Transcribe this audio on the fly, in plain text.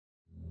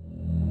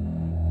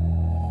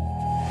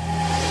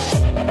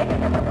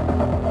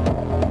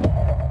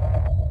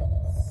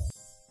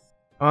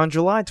On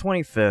July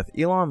 25th,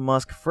 Elon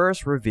Musk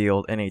first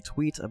revealed in a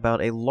tweet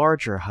about a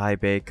larger high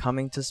bay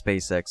coming to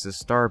SpaceX's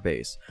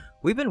Starbase.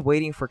 We've been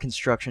waiting for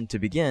construction to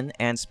begin,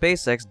 and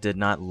SpaceX did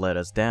not let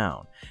us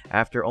down.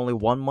 After only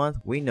 1 month,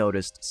 we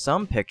noticed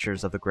some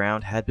pictures of the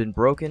ground had been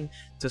broken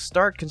to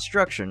start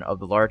construction of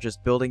the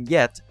largest building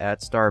yet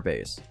at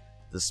Starbase.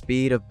 The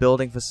speed of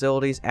building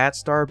facilities at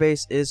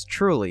Starbase is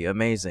truly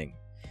amazing.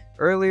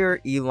 Earlier,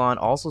 Elon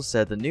also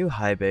said the new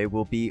high bay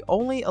will be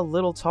only a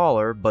little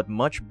taller but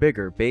much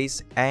bigger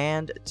base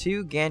and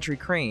 2 gantry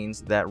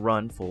cranes that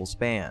run full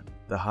span.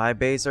 The high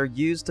bays are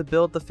used to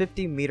build the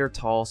 50-meter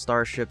tall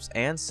Starships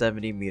and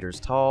 70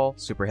 meters tall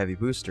Super Heavy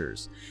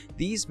boosters.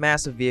 These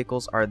massive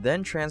vehicles are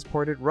then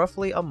transported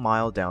roughly a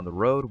mile down the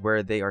road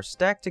where they are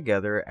stacked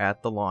together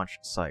at the launch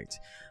site.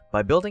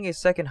 By building a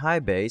second high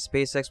bay,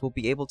 SpaceX will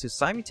be able to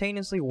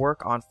simultaneously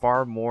work on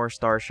far more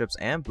Starships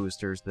and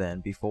boosters than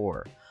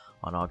before.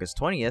 On August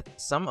 20th,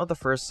 some of the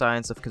first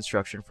signs of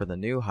construction for the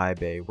new high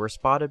bay were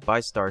spotted by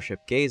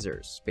Starship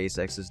gazers.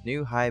 SpaceX's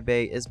new high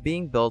bay is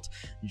being built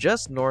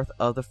just north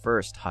of the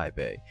first high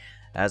bay.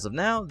 As of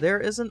now,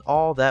 there isn't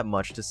all that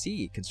much to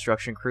see.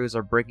 Construction crews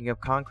are breaking up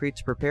concrete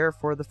to prepare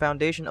for the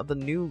foundation of the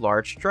new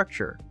large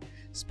structure.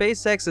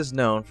 SpaceX is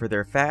known for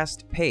their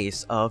fast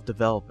pace of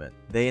development.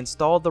 They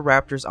installed the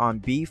Raptors on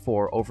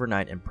B4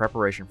 overnight in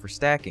preparation for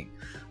stacking.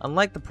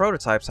 Unlike the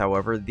prototypes,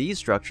 however, these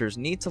structures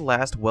need to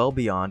last well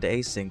beyond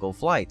a single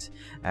flight.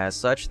 As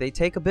such, they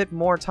take a bit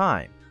more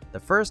time. The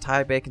first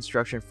high bay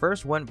construction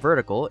first went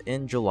vertical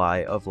in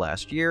July of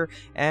last year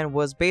and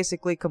was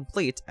basically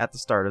complete at the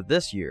start of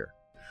this year.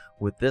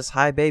 With this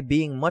high bay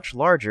being much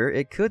larger,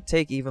 it could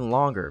take even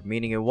longer,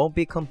 meaning it won't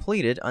be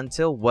completed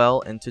until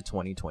well into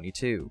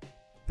 2022.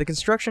 The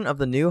construction of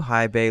the new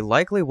high bay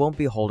likely won't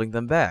be holding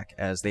them back,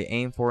 as they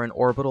aim for an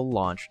orbital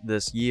launch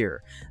this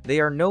year. They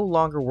are no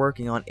longer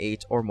working on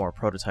 8 or more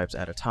prototypes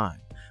at a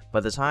time. By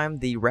the time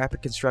the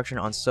rapid construction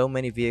on so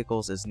many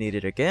vehicles is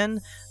needed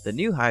again, the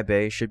new high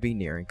bay should be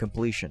nearing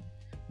completion.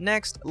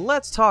 Next,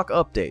 let's talk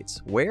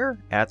updates. Where?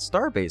 At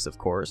Starbase, of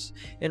course.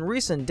 In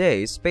recent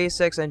days,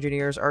 SpaceX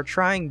engineers are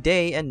trying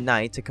day and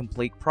night to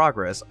complete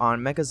progress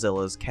on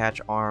Mechazilla's catch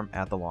arm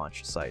at the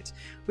launch site.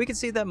 We can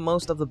see that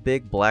most of the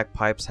big black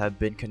pipes have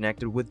been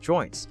connected with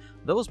joints.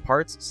 Those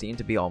parts seem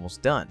to be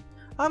almost done.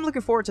 I'm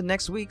looking forward to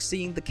next week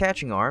seeing the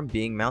catching arm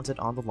being mounted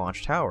on the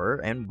launch tower,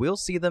 and we'll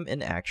see them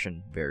in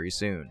action very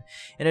soon.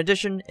 In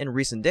addition, in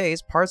recent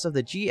days, parts of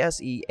the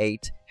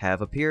GSE-8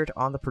 have appeared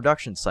on the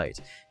production site.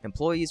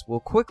 Employees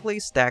will quickly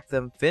stack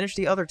them, finish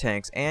the other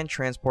tanks, and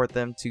transport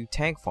them to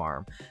Tank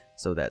Farm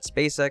so that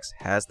SpaceX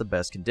has the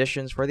best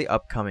conditions for the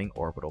upcoming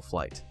orbital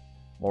flight.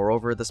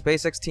 Moreover, the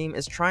SpaceX team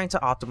is trying to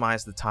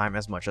optimize the time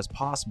as much as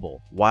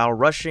possible. While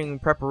rushing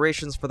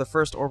preparations for the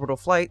first orbital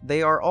flight,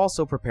 they are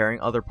also preparing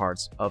other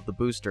parts of the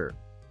booster.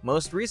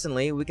 Most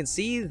recently, we can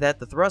see that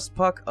the thrust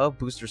puck of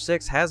Booster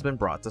 6 has been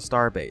brought to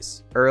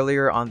Starbase.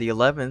 Earlier on the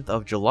 11th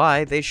of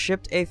July, they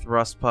shipped a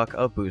thrust puck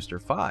of Booster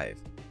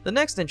 5. The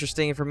next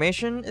interesting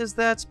information is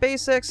that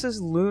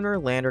SpaceX's lunar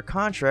lander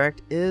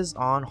contract is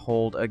on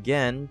hold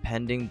again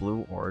pending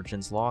Blue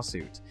Origin's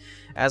lawsuit.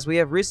 As we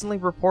have recently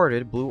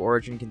reported, Blue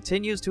Origin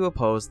continues to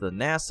oppose the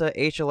NASA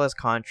HLS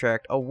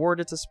contract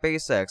awarded to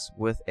SpaceX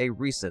with a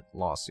recent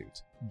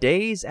lawsuit.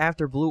 Days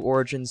after Blue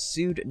Origin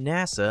sued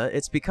NASA,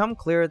 it's become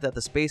clear that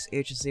the space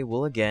agency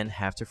will again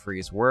have to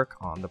freeze work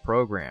on the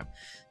program.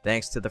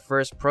 Thanks to the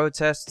first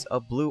protests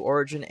of Blue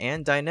Origin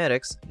and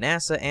Dynetics,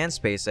 NASA and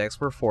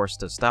SpaceX were forced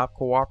to stop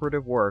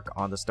cooperative work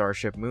on the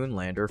Starship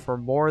moonlander for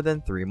more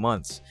than 3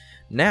 months.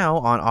 Now,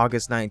 on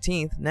August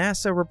 19th,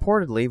 NASA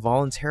reportedly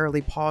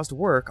voluntarily paused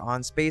work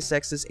on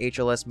SpaceX's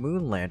HLS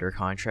moonlander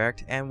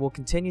contract and will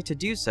continue to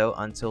do so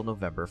until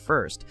November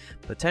 1st,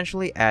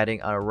 potentially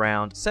adding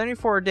around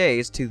 74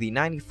 days to the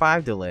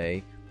 95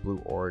 delay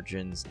Blue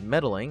Origin's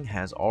meddling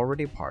has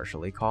already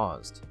partially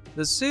caused.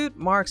 The suit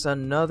marks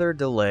another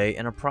delay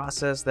in a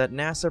process that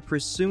NASA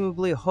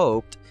presumably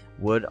hoped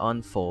would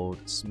unfold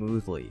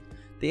smoothly.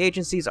 The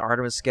agency's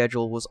Artemis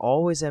schedule was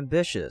always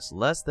ambitious.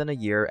 Less than a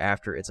year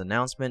after its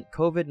announcement,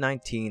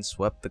 COVID-19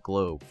 swept the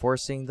globe,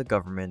 forcing the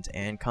government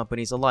and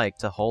companies alike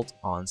to halt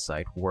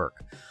on-site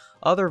work.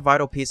 Other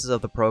vital pieces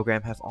of the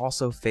program have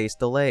also faced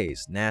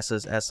delays.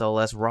 NASA's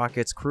SLS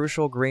rocket's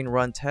crucial Green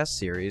Run test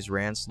series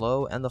ran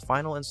slow, and the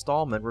final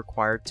installment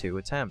required 2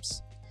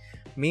 attempts.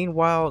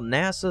 Meanwhile,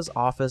 NASA's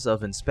Office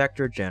of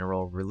Inspector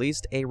General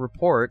released a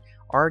report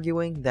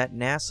arguing that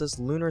NASA's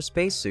lunar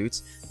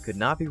spacesuits could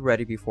not be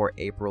ready before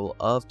April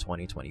of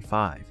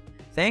 2025.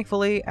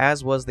 Thankfully,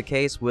 as was the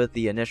case with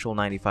the initial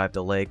 95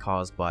 delay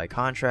caused by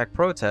contract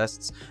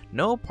protests,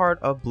 no part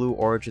of Blue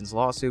Origin's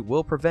lawsuit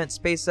will prevent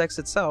SpaceX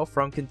itself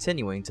from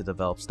continuing to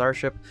develop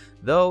Starship,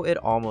 though it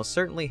almost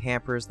certainly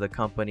hampers the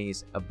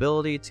company's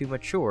ability to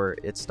mature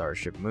its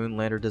Starship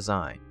moonlander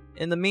design.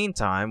 In the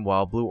meantime,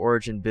 while Blue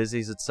Origin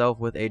busies itself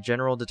with a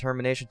general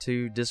determination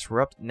to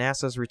disrupt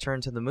NASA's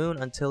return to the moon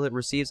until it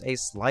receives a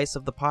slice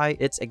of the pie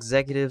its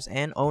executives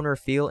and owner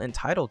feel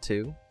entitled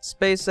to,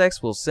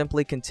 SpaceX will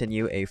simply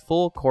continue a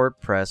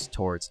full-court press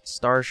towards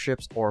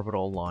Starship's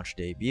orbital launch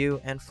debut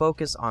and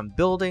focus on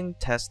building,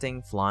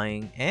 testing,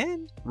 flying,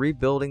 and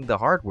rebuilding the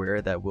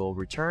hardware that will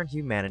return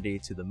humanity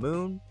to the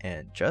moon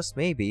and, just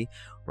maybe,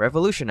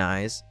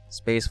 revolutionize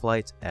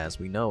spaceflight as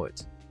we know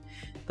it.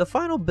 The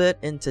final bit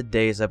in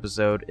today's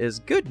episode is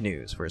good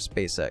news for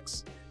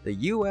SpaceX. The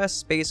US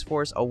Space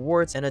Force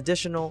awards an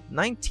additional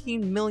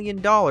 $19 million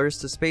to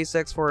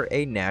SpaceX for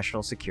a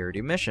national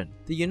security mission.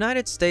 The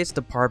United States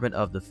Department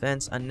of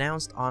Defense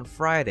announced on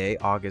Friday,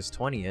 August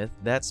 20th,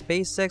 that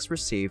SpaceX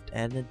received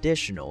an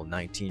additional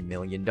 $19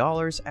 million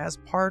as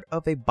part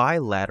of a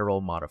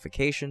bilateral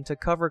modification to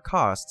cover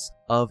costs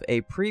of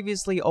a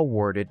previously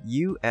awarded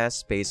U.S.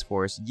 Space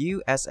Force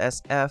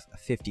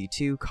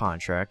USSF-52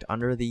 contract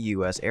under the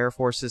U.S. Air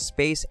Force's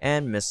Space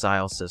and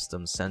Missile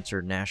Systems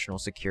Center National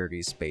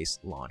Security Space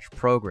Launch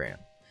Program.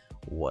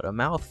 What a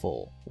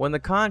mouthful. When the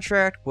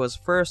contract was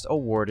first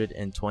awarded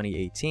in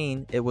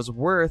 2018, it was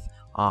worth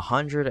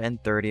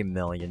 $130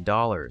 million.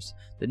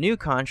 The new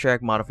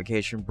contract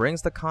modification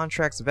brings the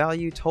contract's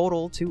value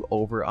total to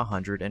over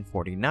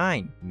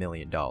 $149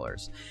 million.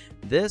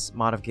 This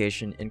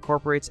modification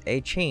incorporates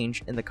a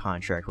change in the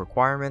contract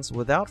requirements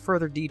without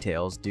further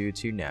details due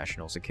to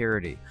national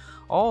security.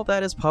 All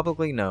that is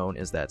publicly known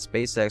is that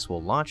SpaceX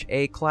will launch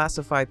a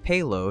classified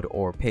payload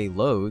or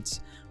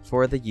payloads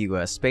for the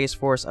U.S. Space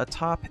Force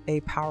atop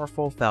a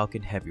powerful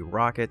Falcon Heavy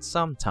rocket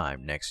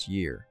sometime next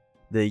year.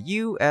 The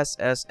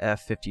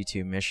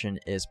USSF-52 mission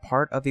is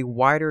part of a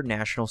wider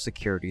national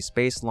security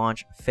space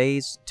launch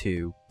Phase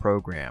 2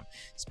 program.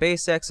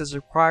 SpaceX is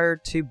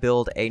required to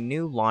build a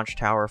new launch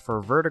tower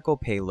for vertical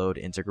payload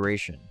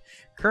integration.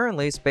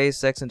 Currently,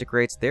 SpaceX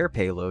integrates their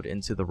payload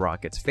into the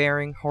rocket's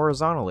fairing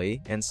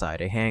horizontally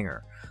inside a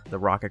hangar. The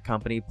rocket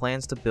company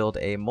plans to build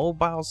a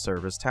mobile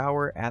service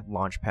tower at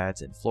launch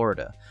pads in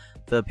Florida.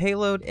 The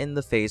payload in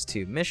the Phase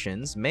 2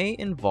 missions may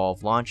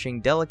involve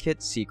launching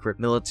delicate secret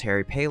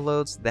military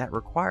payloads that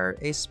require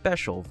a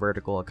special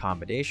vertical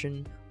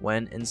accommodation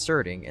when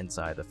inserting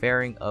inside the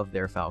fairing of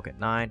their Falcon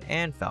 9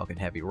 and Falcon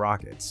Heavy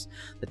rockets.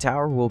 The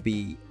tower will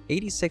be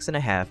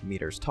 86.5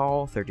 meters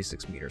tall,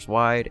 36 meters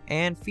wide,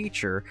 and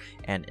feature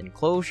an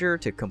enclosure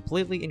to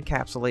completely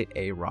encapsulate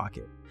a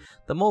rocket.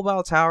 The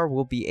mobile tower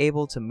will be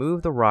able to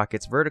move the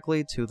rockets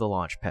vertically to the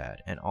launch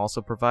pad and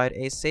also provide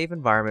a safe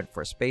environment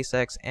for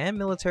SpaceX and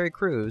military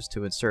crews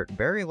to insert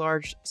very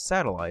large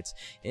satellites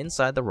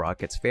inside the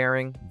rocket's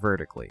fairing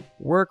vertically.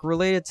 Work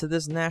related to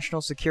this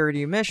national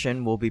security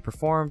mission will be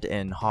performed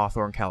in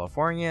Hawthorne,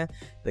 California,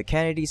 the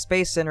Kennedy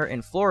Space Center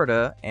in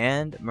Florida,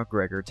 and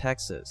McGregor,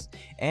 Texas,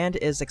 and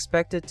is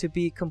expected to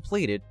be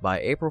completed by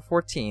April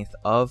 14th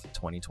of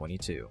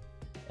 2022.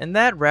 And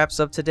that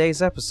wraps up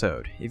today's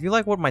episode. If you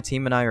like what my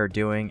team and I are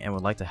doing and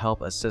would like to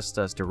help assist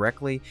us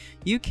directly,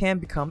 you can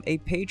become a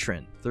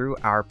patron through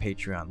our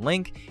Patreon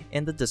link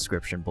in the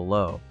description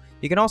below.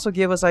 You can also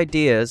give us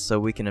ideas so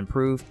we can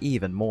improve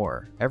even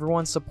more.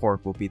 Everyone's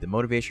support will be the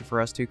motivation for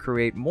us to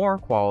create more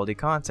quality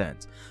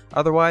content.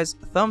 Otherwise,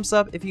 thumbs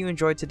up if you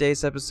enjoyed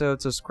today's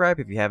episode, subscribe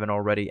if you haven't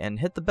already, and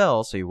hit the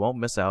bell so you won't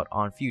miss out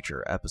on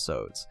future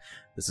episodes.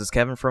 This is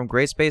Kevin from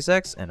Great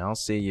SpaceX, and I'll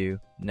see you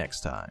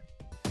next time.